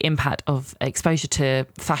examined the impact of exposure to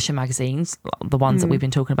fashion magazines, the ones that we've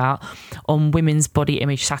been talking about, on women's body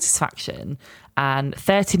image satisfaction. And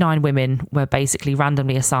 39 women were basically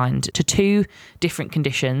randomly assigned to 2 different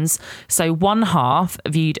conditions. So one half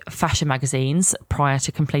viewed fashion magazines prior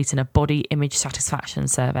to completing a body image satisfaction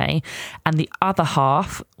survey, and the other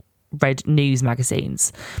half read news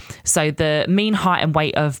magazines. So the mean height and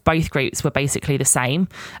weight of both groups were basically the same.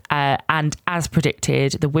 And as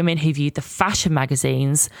predicted, the women who viewed the fashion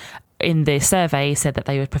magazines in the survey said that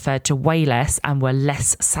they would prefer to weigh less and were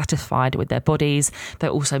less satisfied with their bodies. They're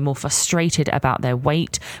also more frustrated about their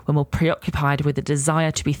weight, were more preoccupied with the desire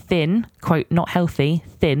to be thin, quote, not healthy,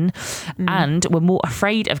 thin, and were more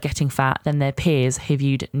afraid of getting fat than their peers who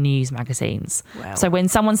viewed news magazines. Wow. So when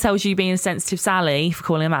someone tells you being sensitive Sally for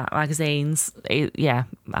calling them out magazines,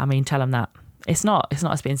 tell them that. It's not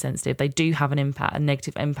us being sensitive. They do have an impact, a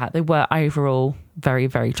negative impact. They were overall very,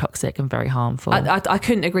 very toxic and very harmful. I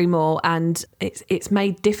couldn't agree more. And it's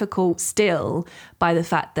made difficult still by the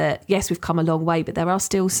fact that, yes, we've come a long way, but there are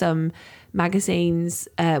still some magazines,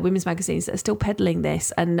 women's magazines, that are still peddling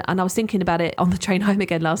this. And I was thinking about it on the train home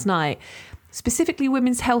again last night, specifically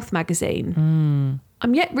Women's Health magazine.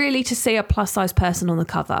 I'm yet really to see a plus size person on the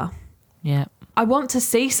cover. Yeah. I want to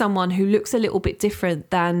see someone who looks a little bit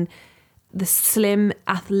different than the slim,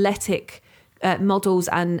 athletic models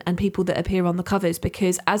and people that appear on the covers,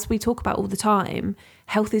 because as we talk about all the time,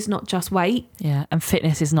 health is not just weight. Yeah, and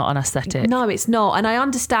fitness is not an aesthetic. No, it's not. And I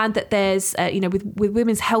understand that there's, with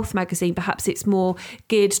Women's Health magazine, perhaps it's more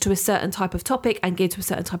geared to a certain type of topic and geared to a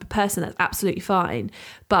certain type of person. That's absolutely fine.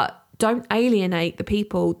 But don't alienate the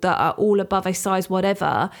people that are all above a size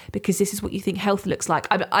whatever because this is what you think health looks like.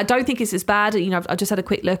 I don't think it's as bad. I've just had a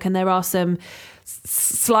quick look and there are some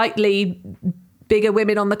slightly bigger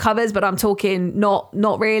women on the covers, but I'm talking not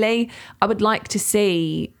really. I would like to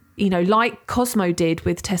see, like Cosmo did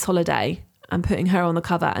with Tess Holliday and putting her on the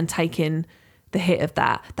cover and taking the hit of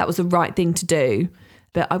that. That was the right thing to do.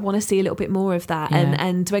 But I want to see a little bit more of that. Yeah.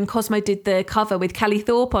 And when Cosmo did the cover with Callie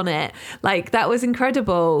Thorpe on it, like that was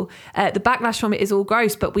incredible. The backlash from it is all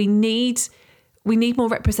gross, but we need more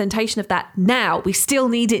representation of that now. We still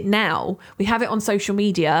need it now. We have it on social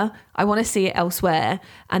media. I want to see it elsewhere.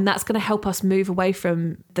 And that's going to help us move away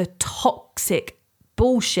from the toxic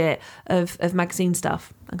bullshit of magazine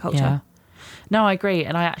stuff and culture. Yeah. No, I agree.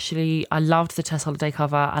 And I loved the Tess Holliday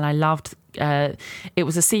cover, and I loved it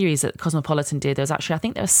was a series that Cosmopolitan did. There was actually, I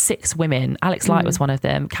think there were 6 women. Alex Light was one of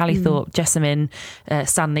them. Callie Thorpe, Jessamine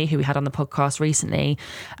Stanley, who we had on the podcast recently.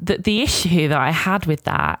 The issue that I had with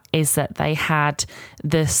that is that they had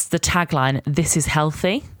the tagline, "This is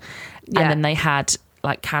healthy," and then they had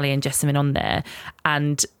like Callie and Jessamine on there,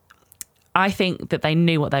 and I think that they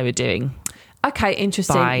knew what they were doing. Okay,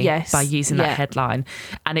 interesting. By using that headline.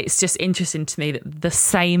 And it's just interesting to me that the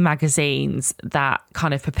same magazines that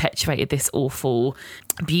kind of perpetuated this awful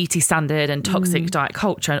beauty standard and toxic diet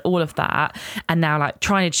culture and all of that, and now like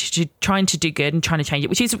trying to do good and trying to change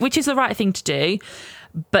it, which is the right thing to do,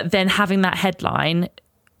 but then having that headline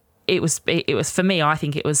it was for me. I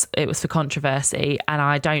think it was for controversy, and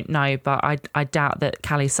I don't know, but I doubt that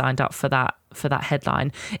Callie signed up for that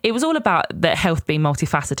headline. It was all about the health being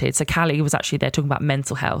multifaceted. So Callie was actually there talking about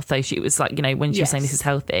mental health. So she was like, when she was saying this is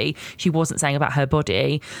healthy, she wasn't saying about her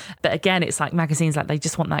body. But again, it's like magazines, like they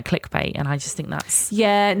just want that clickbait, and I just think that's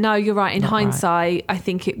no, you're right. In hindsight, right. I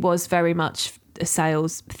think it was very much a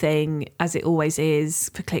sales thing, as it always is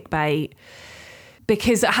for clickbait.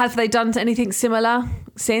 Because have they done anything similar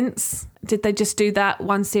since? Did they just do that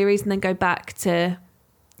one series and then go back to?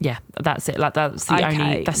 Yeah, that's it. Like that's the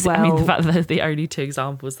only. That's in fact, they're the only two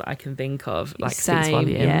examples that I can think of. Like speaks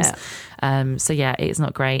volumes. Yeah. So yeah, it's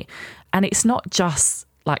not great, and it's not just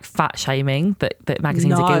like fat shaming that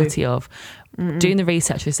magazines are guilty of. Doing the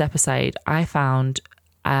research for this episode, I found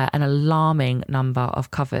an alarming number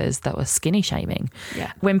of covers that were skinny shaming.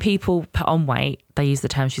 Yeah. When people put on weight, they use the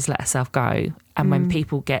term "she's let herself go," and when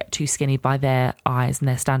people get too skinny by their eyes and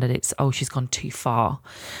their standard, it's she's gone too far.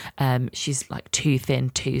 She's like too thin,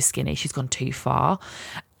 too skinny. She's gone too far.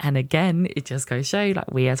 And again, it just goes to show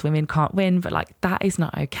like we as women can't win, but like that is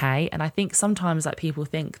not okay. And I think sometimes like people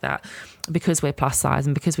think that because we're plus size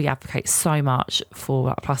and because we advocate so much for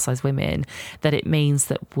like, plus size women, that it means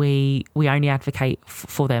that we only advocate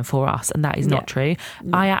for them, for us. And that is not true.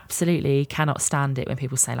 No. I absolutely cannot stand it when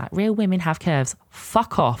people say like real women have curves.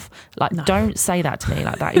 Fuck off. Like don't say that to me.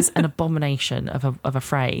 Like that is an abomination of a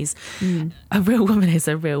phrase. A real woman is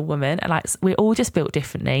a real woman, and like we're all just built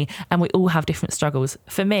differently and we all have different struggles.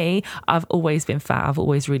 For me, I've always been fat. I've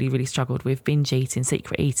always really, really struggled with binge eating,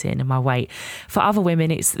 secret eating and my weight. For other women,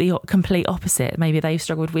 it's the complete opposite. Maybe they've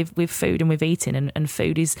struggled with food and with eating, and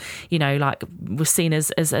food is, like was seen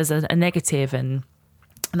as a negative, and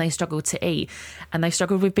they struggle to eat, and they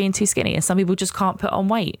struggle with being too skinny. And some people just can't put on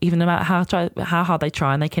weight, even no matter how hard they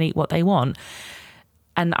try, and they can eat what they want.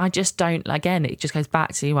 And I just don't, again, it just goes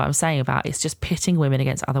back to what I'm saying about it's just pitting women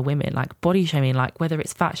against other women, like body shaming, like whether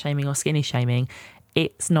it's fat shaming or skinny shaming,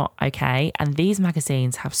 it's not okay. And these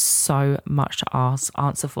magazines have so much to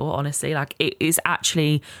answer for, honestly. Like it is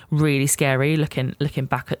actually really scary looking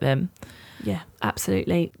back at them. Yeah,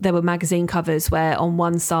 absolutely. There were magazine covers where on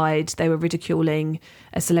one side they were ridiculing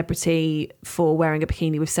a celebrity for wearing a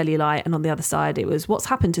bikini with cellulite, and on the other side it was what's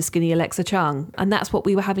happened to skinny Alexa Chung. And that's what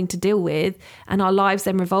we were having to deal with. And our lives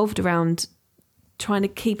then revolved around trying to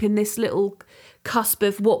keep in this little cusp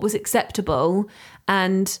of what was acceptable.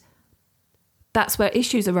 And that's where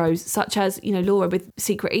issues arose, such as, Laura with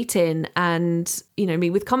secret eating, and, me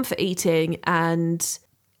with comfort eating, and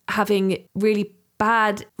having really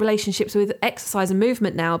bad relationships with exercise and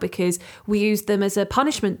movement now because we use them as a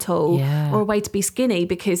punishment tool or a way to be skinny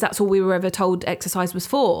because that's all we were ever told exercise was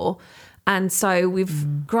for. And so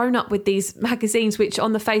we've grown up with these magazines which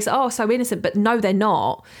on the face are so innocent, but no, they're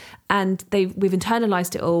not. And we've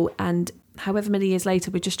internalized it all. And however many years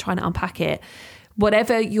later, we're just trying to unpack it.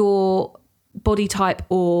 Whatever your body type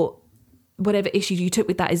or whatever issues you took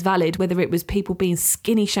with that is valid, whether it was people being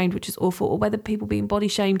skinny shamed, which is awful, or whether people being body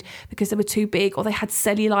shamed because they were too big, or they had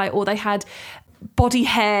cellulite, or they had body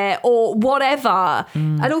hair, or whatever.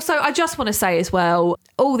 And also, I just want to say as well,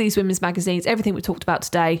 all these women's magazines, everything we talked about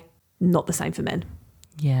today, not the same for men.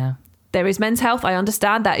 Yeah. There is Men's Health. I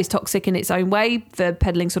understand that is toxic in its own way for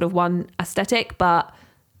peddling sort of one aesthetic, but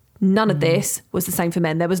none of this was the same for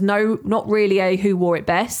men. There was not really a who wore it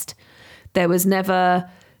best. There was never,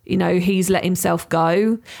 he's let himself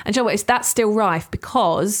go. And you know what? That's still rife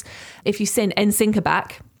because if you send NSYNC are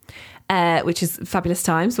back, which is fabulous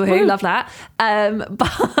times. Woohoo, love that.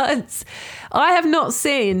 But I have not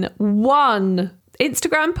seen one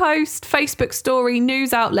Instagram post, Facebook story,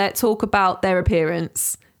 news outlet talk about their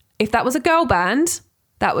appearance. If that was a girl band,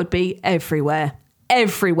 that would be everywhere.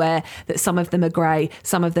 Everywhere that some of them are grey,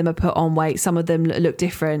 some of them are put on weight, some of them look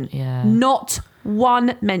different. Yeah. Not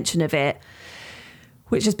one mention of it,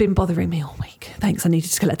 which has been bothering me all week. Thanks, I needed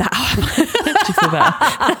to let that out. Do you feel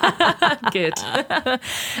better? Good.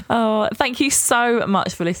 Thank you so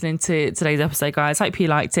much for listening to today's episode, guys. Hope you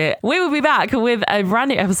liked it. We will be back with a brand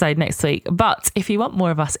new episode next week. But if you want more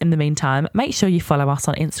of us in the meantime, make sure you follow us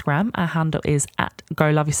on Instagram. Our handle is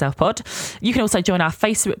 @GoLoveYourselfPod. You can also join our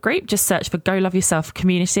Facebook group. Just search for Go Love Yourself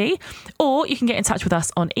Community. Or you can get in touch with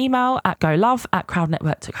us on email at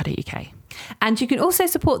golove@crowdnetwork.co.uk. And you can also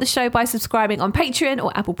support the show by subscribing on Patreon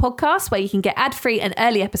or Apple Podcasts, where you can get ad-free and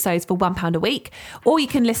early episodes for £1 a week, or you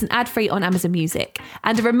can listen ad-free on Amazon Music.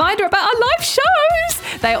 And a reminder about our live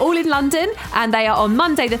shows. They are all in London, and they are on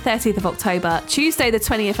Monday the 30th of October, Tuesday the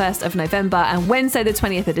 21st of November, and Wednesday the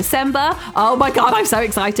 20th of December. Oh my God, I'm so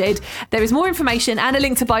excited. There is more information and a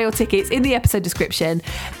link to buy your tickets in the episode description.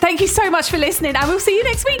 Thank you so much for listening, and we'll see you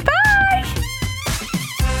next week. Bye!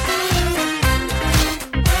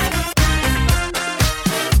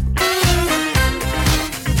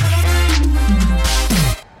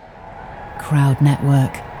 Crowd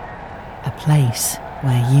Network, a place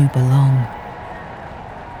where you belong.